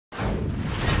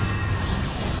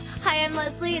I'm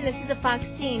Leslie, and this is a Fox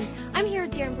Scene. I'm here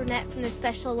with Darren Burnett from the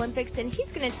Special Olympics, and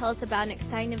he's going to tell us about an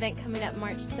exciting event coming up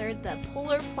March 3rd, the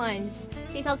Polar Plunge.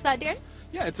 Can you tell us about it, Darren?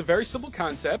 Yeah, it's a very simple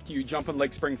concept. You jump in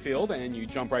Lake Springfield, and you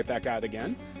jump right back out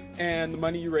again. And the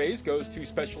money you raise goes to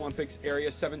Special Olympics Area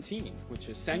 17, which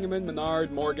is Sangamon,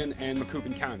 Menard, Morgan, and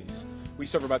Macoupin counties. We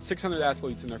serve about 600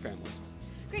 athletes and their families.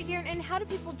 Great, Darren. And how do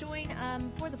people join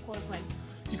for the Polar Plunge?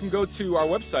 You can go to our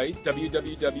website,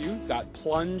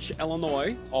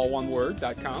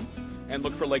 www.plungeillinois.com, and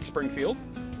look for Lake Springfield,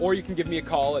 or you can give me a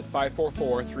call at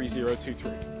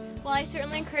 544-3023. Well, I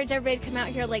certainly encourage everybody to come out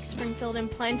here at Lake Springfield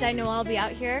and plunge. I know I'll be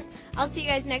out here. I'll see you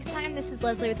guys next time. This is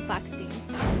Leslie with the Fox Scene.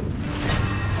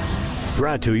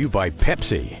 Brought to you by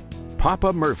Pepsi,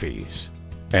 Papa Murphy's,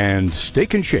 and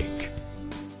Steak and Shake.